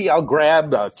that maybe I'll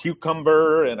grab a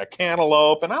cucumber and a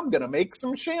cantaloupe and I'm going to make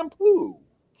some shampoo?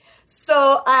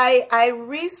 So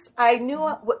I knew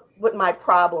what my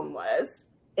problem was,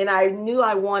 and I knew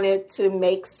I wanted to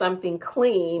make something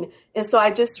clean. And so I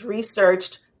just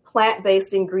researched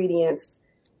plant-based ingredients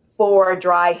for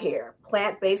dry hair,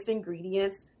 plant-based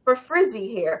ingredients for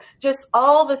frizzy hair, just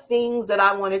all the things that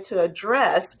I wanted to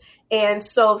address. And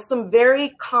so some very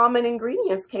common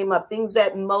ingredients came up, things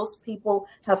that most people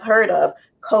have heard of: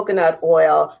 coconut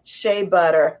oil, shea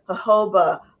butter,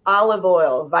 jojoba, olive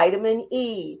oil, vitamin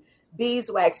E,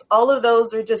 beeswax. All of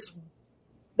those are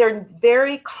they're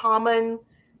very commonly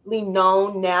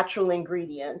known natural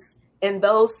ingredients. And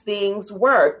those things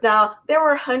work. Now, there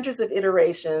were hundreds of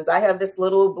iterations. I have this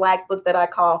little black book that I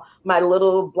call my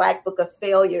little black book of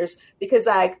failures, because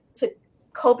I took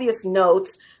copious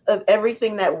notes of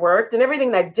everything that worked and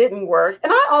everything that didn't work.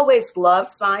 And I always loved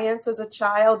science as a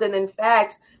child. And in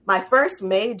fact, my first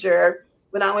major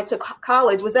when I went to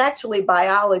college was actually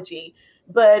biology.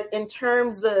 But in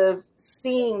terms of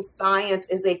seeing science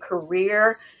as a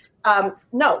career,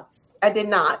 no, I did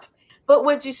not. But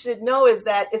what you should know is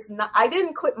that I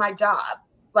didn't quit my job.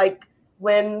 Like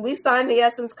when we signed the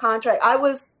Essence contract, I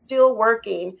was still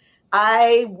working.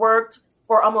 I worked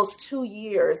for almost 2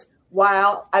 years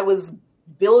while I was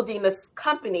building this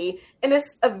company. And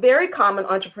it's a very common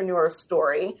entrepreneur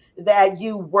story that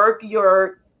you work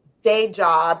your day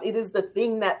job. It is the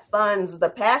thing that funds the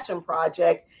passion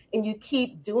project. And you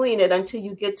keep doing it until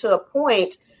you get to a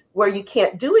point where you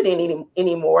can't do it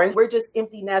anymore. And we're just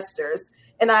empty nesters.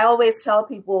 And I always tell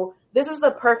people, this is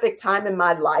the perfect time in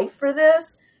my life for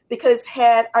this, because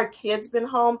had our kids been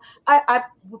home,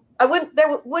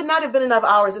 there would not have been enough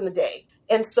hours in the day.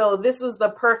 And so this is the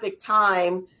perfect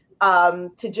time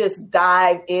to just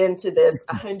dive into this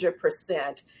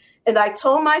 100%. And I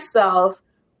told myself,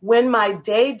 when my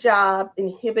day job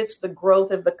inhibits the growth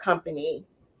of the company,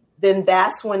 then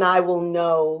that's when I will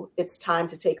know it's time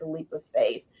to take a leap of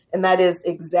faith. And that is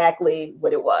exactly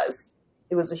what it was.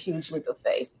 It was a huge leap of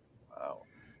faith. Wow.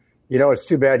 You know, it's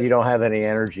too bad you don't have any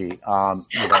energy to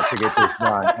get this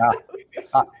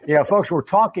done. Folks, we're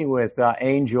talking with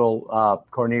Angel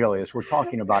Cornelius. We're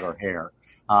talking about her hair.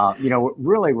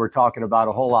 Really, we're talking about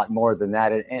a whole lot more than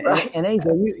that. And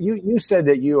Angel, you said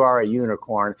that you are a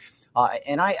unicorn.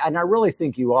 And I really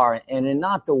think you are, and in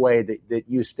not the way that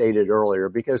you stated earlier,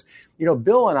 because,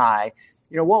 Bill and I,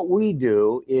 what we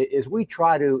do is we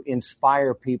try to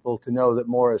inspire people to know that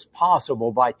more is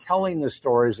possible by telling the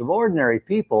stories of ordinary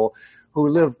people who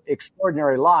live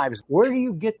extraordinary lives. Where do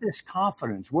you get this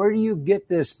confidence? Where do you get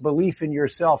this belief in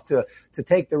yourself to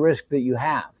take the risk that you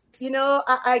have?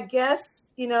 I guess,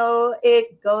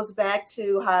 it goes back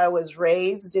to how I was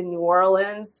raised in New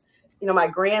Orleans. My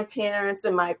grandparents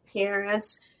and my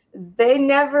parents, they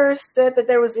never said that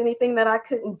there was anything that I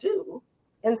couldn't do.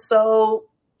 And so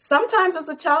sometimes as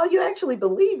a child, you actually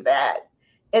believe that.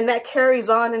 And that carries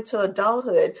on into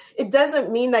adulthood. It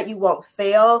doesn't mean that you won't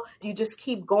fail. You just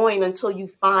keep going until you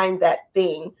find that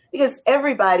thing, because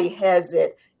everybody has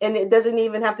it. And it doesn't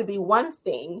even have to be one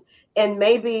thing. And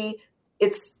maybe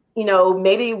it's,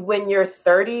 maybe when you're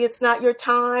 30, it's not your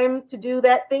time to do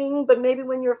that thing. But maybe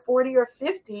when you're 40 or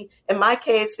 50, in my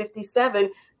case, 57,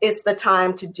 it's the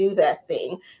time to do that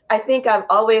thing. I think I've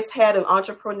always had an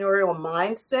entrepreneurial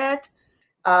mindset.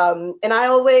 And I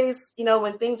always,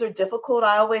 when things are difficult,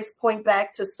 I always point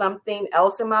back to something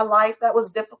else in my life that was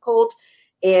difficult.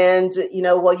 And,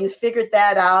 you figured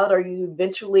that out, or you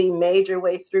eventually made your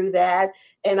way through that.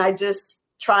 And I just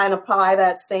try and apply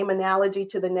that same analogy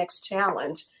to the next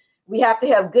challenge. We have to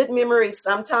have good memories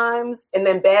sometimes, and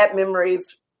then bad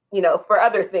memories, for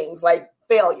other things like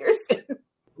failures.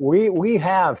 We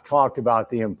have talked about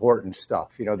the important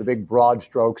stuff, the big broad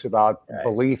strokes about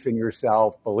belief in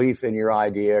yourself, belief in your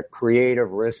idea,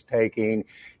 creative risk-taking,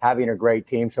 having a great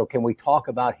team. So can we talk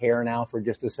about hair now for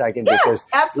just a second? Yes, because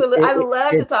absolutely. I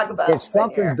love to talk about it's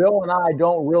something hair. Bill and I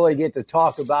don't really get to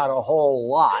talk about a whole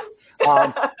lot.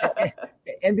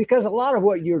 And because a lot of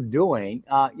what you're doing,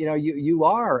 you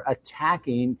are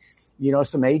attacking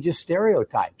some ageist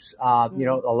stereotypes. A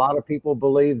lot of people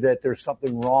believe that there's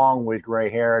something wrong with gray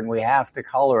hair and we have to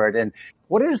color it. And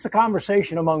what is the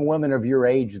conversation among women of your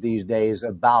age these days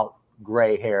about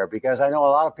gray hair? Because I know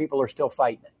a lot of people are still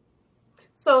fighting it.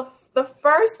 So the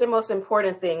first and most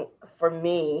important thing for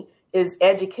me is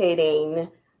educating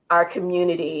our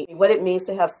community what it means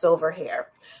to have silver hair.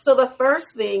 So the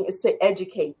first thing is to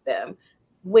educate them.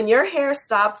 When your hair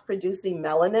stops producing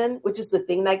melanin, which is the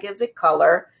thing that gives it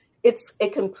color, it's a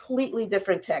completely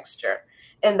different texture.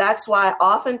 And that's why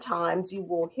oftentimes you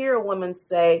will hear a woman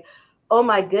say, oh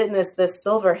my goodness, this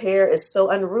silver hair is so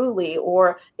unruly,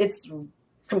 or it's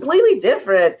completely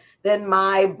different than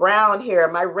my brown hair,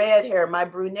 my red hair, my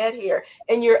brunette hair.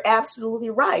 And you're absolutely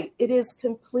right. It is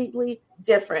completely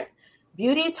different.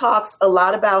 Beauty talks a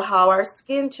lot about how our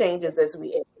skin changes as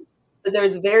we age, but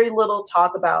there's very little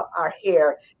talk about our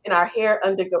hair, and our hair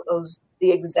undergoes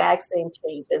the exact same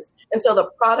changes. And so the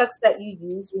products that you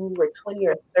use when you were 20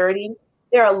 or 30,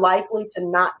 they are likely to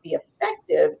not be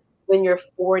effective when you're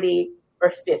 40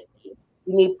 or 50. You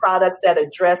need products that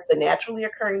address the naturally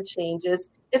occurring changes.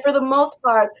 And for the most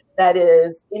part, that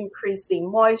is increasing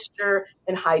moisture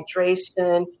and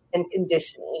hydration and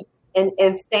conditioning,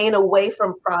 and staying away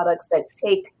from products that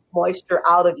take moisture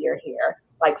out of your hair,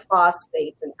 like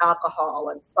phosphates and alcohol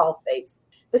and sulfates.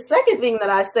 The second thing that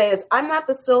I say is I'm not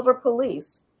the silver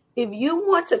police. If you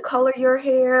want to color your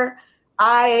hair,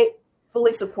 I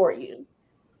fully support you.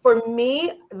 For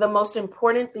me, the most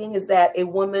important thing is that a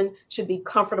woman should be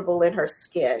comfortable in her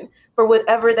skin, for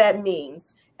whatever that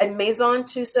means. At Maison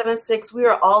 276, we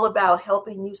are all about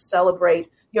helping you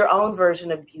celebrate your own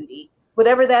version of beauty,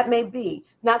 whatever that may be,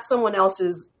 not someone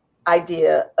else's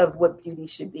idea of what beauty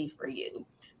should be for you.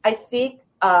 I think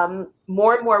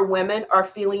more and more women are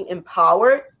feeling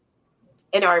empowered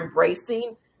and are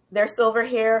embracing their silver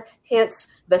hair, hence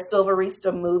the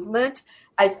Silverista movement.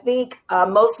 I think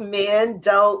most men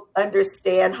don't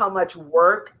understand how much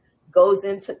work goes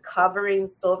into covering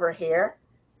silver hair.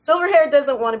 Silver hair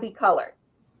doesn't want to be colored.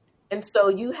 And so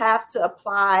you have to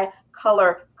apply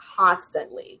color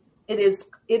constantly. It is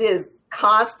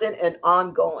constant and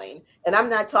ongoing. And I'm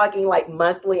not talking like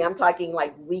monthly, I'm talking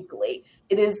like weekly.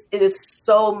 It is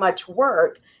so much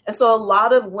work. And so a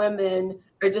lot of women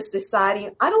are just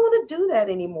deciding, I don't want to do that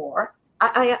anymore.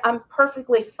 I'm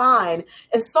perfectly fine.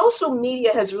 And social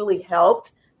media has really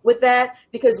helped with that,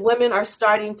 because women are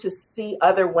starting to see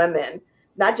other women,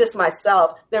 not just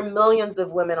myself. There are millions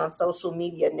of women on social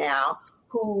media now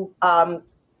who are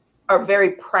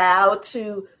very proud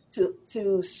to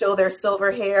show their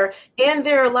silver hair. And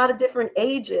there are a lot of different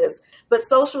ages, but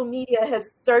social media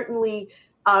has certainly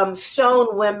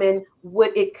shown women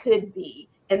what it could be,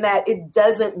 and that it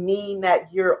doesn't mean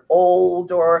that you're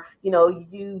old or,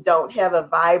 you don't have a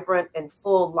vibrant and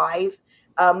full life.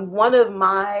 One of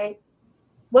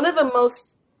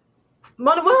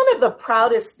the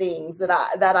proudest things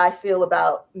that I feel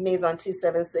about Maison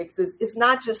 276 is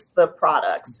not just the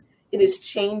products. It is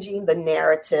changing the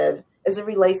narrative as it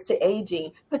relates to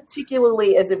aging,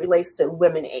 particularly as it relates to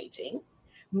women aging.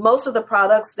 Most of the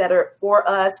products that are for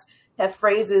us have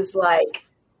phrases like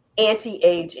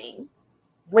anti-aging,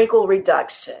 wrinkle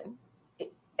reduction.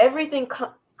 Everything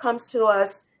comes to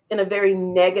us in a very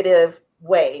negative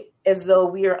way, as though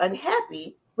we are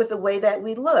unhappy with the way that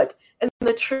we look. And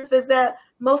the truth is that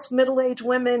most middle-aged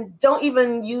women don't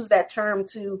even use that term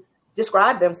to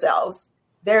describe themselves.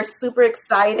 They're super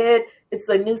excited. It's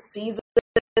a new season,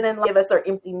 and a lot of us are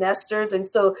empty nesters. And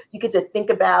so you get to think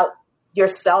about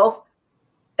yourself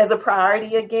as a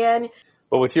priority again.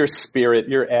 But with your spirit,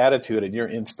 your attitude, and your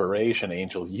inspiration,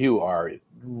 Angel, you are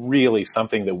really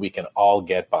something that we can all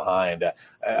get behind.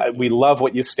 We love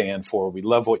what you stand for. We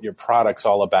love what your product's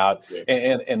all about.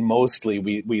 And mostly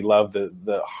we love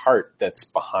the heart that's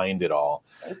behind it all.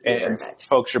 And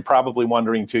folks, you're probably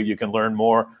wondering, too, you can learn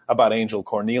more about Angel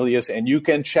Cornelius, and you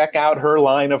can check out her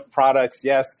line of products.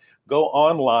 Yes, go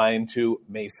online to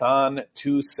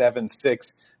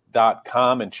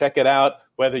Maison276.com and check it out.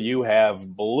 Whether you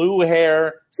have blue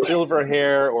hair, silver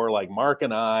hair, or like Mark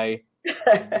and I,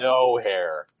 no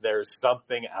hair, there's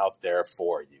something out there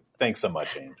for you. Thanks so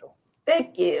much, Angel.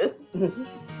 Thank you.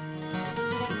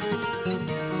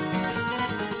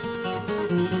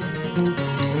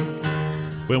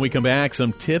 When we come back,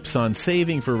 some tips on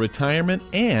saving for retirement,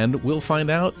 and we'll find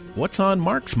out what's on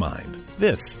Mark's mind.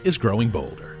 This is Growing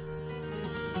Bolder.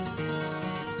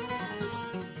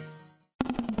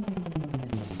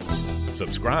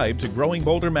 Subscribe to Growing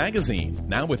Bolder magazine,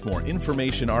 now with more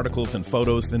information, articles, and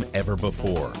photos than ever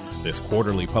before. This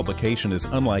quarterly publication is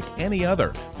unlike any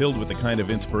other, filled with the kind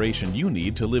of inspiration you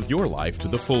need to live your life to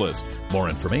the fullest. More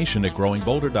information at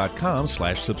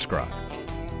growingbolder.com/subscribe.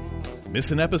 Miss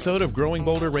an episode of Growing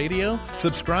Bolder Radio?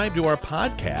 Subscribe to our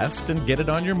podcast and get it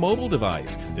on your mobile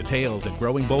device. Details at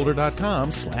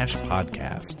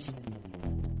growingbolder.com/podcasts.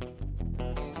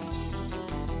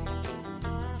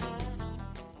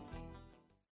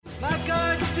 My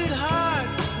guard stood hard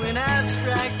when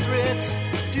abstract threats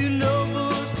too noble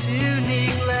to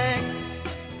neglect.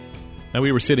 Now,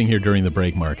 we were sitting here during the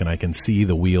break, Mark, and I can see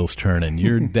the wheels turning.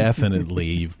 You've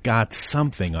got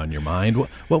something on your mind.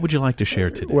 What would you like to share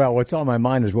today? Well, what's on my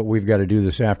mind is what we've got to do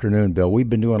this afternoon, Bill. We've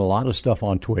been doing a lot of stuff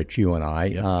on Twitch, you and I.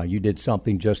 Yeah. You did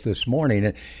something just this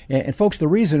morning. And, folks, the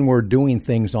reason we're doing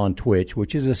things on Twitch,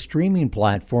 which is a streaming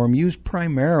platform used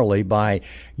primarily by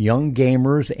young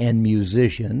gamers and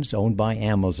musicians, owned by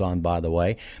Amazon, by the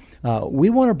way, we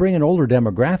want to bring an older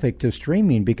demographic to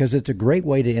streaming because it's a great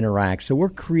way to interact. So we're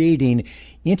creating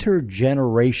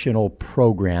intergenerational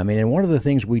programming. And one of the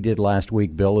things we did last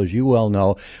week, Bill, as you well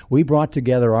know, we brought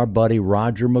together our buddy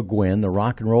Roger McGuinn, the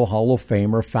Rock and Roll Hall of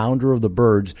Famer, founder of the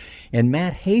Byrds, and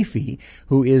Matt Hafey,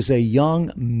 who is a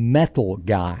young metal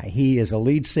guy. He is a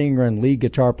lead singer and lead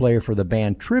guitar player for the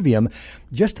band Trivium,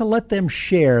 just to let them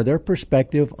share their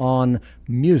perspective on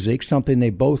music, something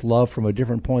they both love from a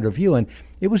different point of view. And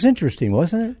it was interesting,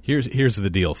 wasn't it? Here's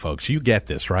the deal, folks. You get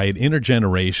this, right?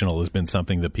 Intergenerational has been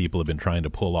something that people have been trying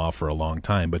to pull off for a long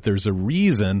time, but there's a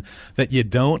reason that you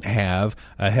don't have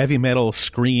a heavy metal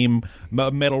scream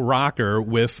metal rocker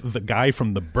with the guy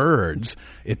from the Byrds.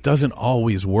 It doesn't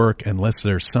always work unless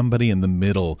there's somebody in the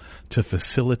middle to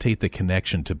facilitate the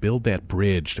connection, to build that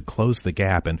bridge, to close the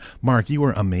gap. And Mark, you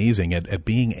were amazing at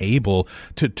being able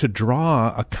to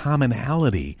draw a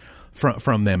commonality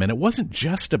from them. And it wasn't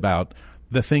just about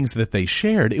the things that they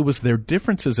shared. It was their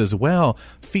differences as well,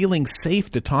 feeling safe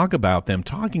to talk about them,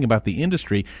 talking about the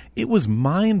industry. It was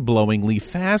mind-blowingly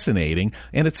fascinating,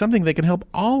 and it's something that can help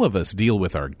all of us deal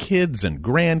with our kids and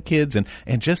grandkids and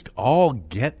just all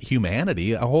get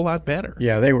humanity a whole lot better.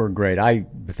 Yeah, they were great. I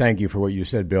thank you for what you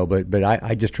said, Bill, but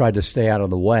I just tried to stay out of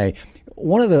the way.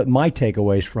 One of my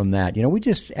takeaways from that, we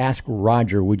just asked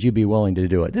Roger, would you be willing to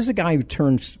do it? This is a guy who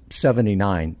turns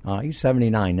 79. He's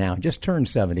 79 now, just turned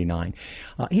 79.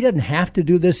 He doesn't have to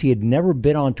do this. He had never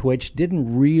been on Twitch,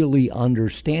 didn't really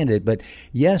understand it. But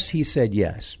yes, he said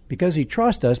yes, because he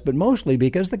trusts us, but mostly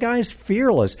because the guy's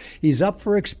fearless. He's up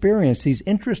for experience. He's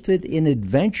interested in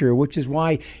adventure, which is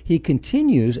why he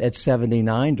continues at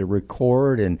 79 to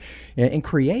record and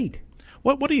create.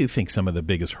 What do you think some of the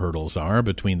biggest hurdles are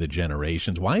between the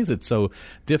generations? Why is it so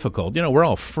difficult? We're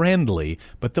all friendly,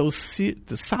 but the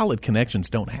solid connections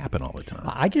don't happen all the time.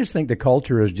 I just think the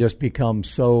culture has just become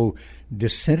so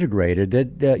disintegrated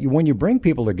that when you bring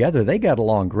people together, they got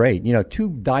along great. Two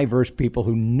diverse people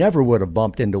who never would have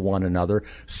bumped into one another,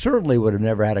 certainly would have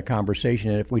never had a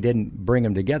conversation if we didn't bring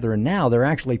them together. And now they're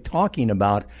actually talking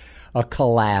about a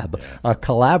collab, a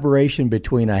collaboration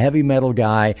between a heavy metal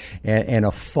guy and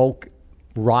a folk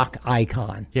rock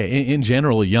icon. Yeah, in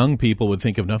general, young people would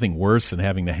think of nothing worse than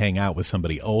having to hang out with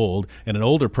somebody old. And an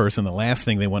older person, the last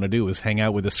thing they want to do is hang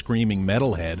out with a screaming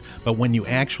metalhead. But when you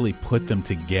actually put them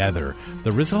together,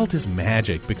 the result is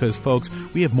magic because, folks,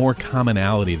 we have more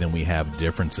commonality than we have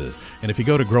differences. And if you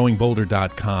go to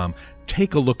growingbolder.com,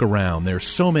 take a look around. There's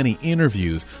so many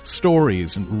interviews,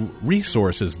 stories, and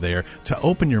resources there to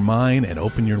open your mind and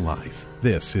open your life.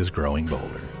 This is Growing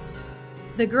Bolder.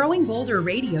 The Growing Bolder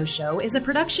radio show is a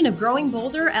production of Growing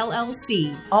Bolder,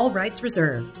 LLC, all rights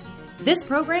reserved. This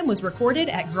program was recorded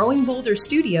at Growing Bolder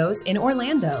Studios in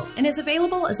Orlando and is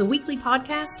available as a weekly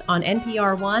podcast on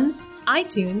NPR One,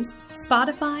 iTunes,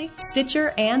 Spotify,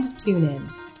 Stitcher, and TuneIn.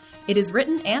 It is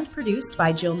written and produced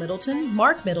by Jill Middleton,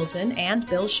 Mark Middleton, and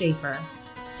Bill Schaefer.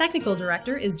 Technical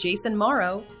director is Jason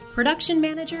Morrow. Production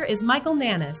manager is Michael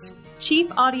Nannis.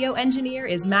 Chief audio engineer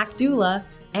is Mac Dula.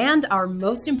 And our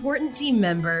most important team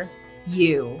member,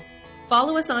 you.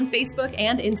 Follow us on Facebook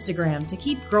and Instagram to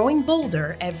keep growing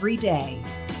bolder every day.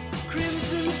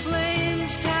 Crimson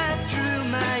flames tied through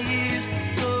my ears,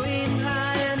 flowing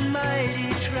high and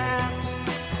mighty traps.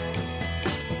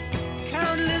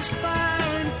 Countless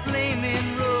fire and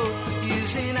flaming road,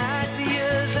 using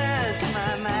ideas as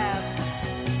my maps.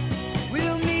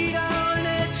 We'll meet on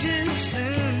edges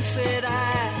soon, said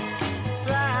I,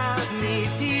 proudly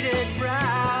heated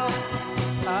brow.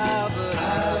 But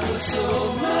I was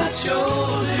so much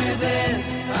older then,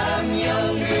 I'm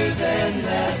younger than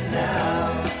that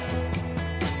now.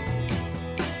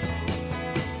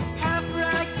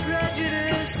 Half-right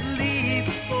prejudice leaves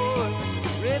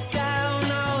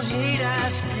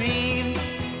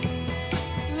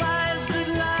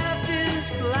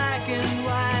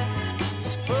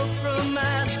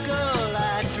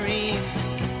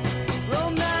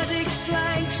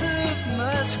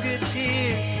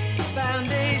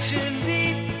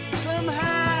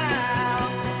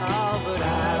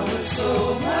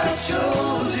much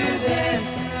older then,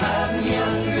 I'm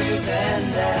younger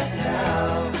than that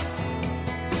now.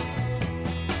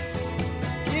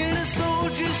 In a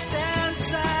soldier's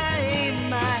stance, I aim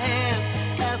my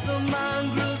hand at the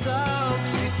mongrel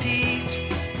dogs who teach,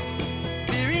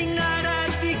 fearing not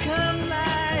I'd become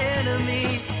my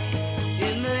enemy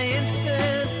in the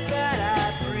instant that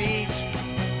I preach.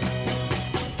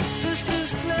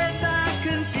 Systems fled by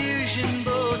confusion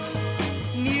boats,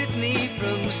 mutiny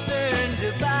from stern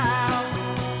to bow.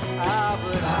 Ah,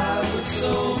 but I was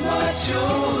so much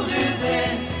older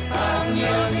then, I'm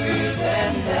younger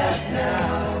than that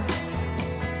now.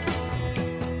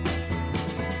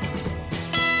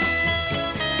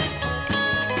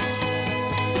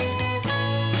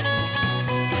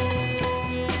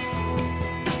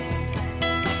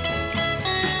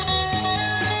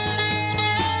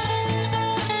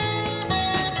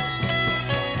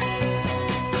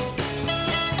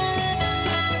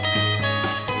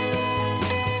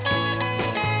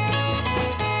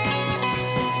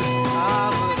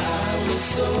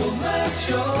 So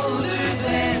much older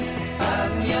then,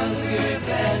 I'm younger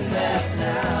than that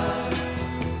now.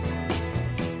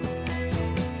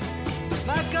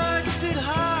 My guard stood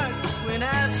hard when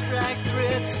abstract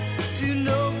threats, too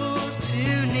noble to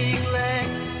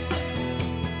neglect,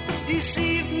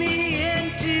 deceived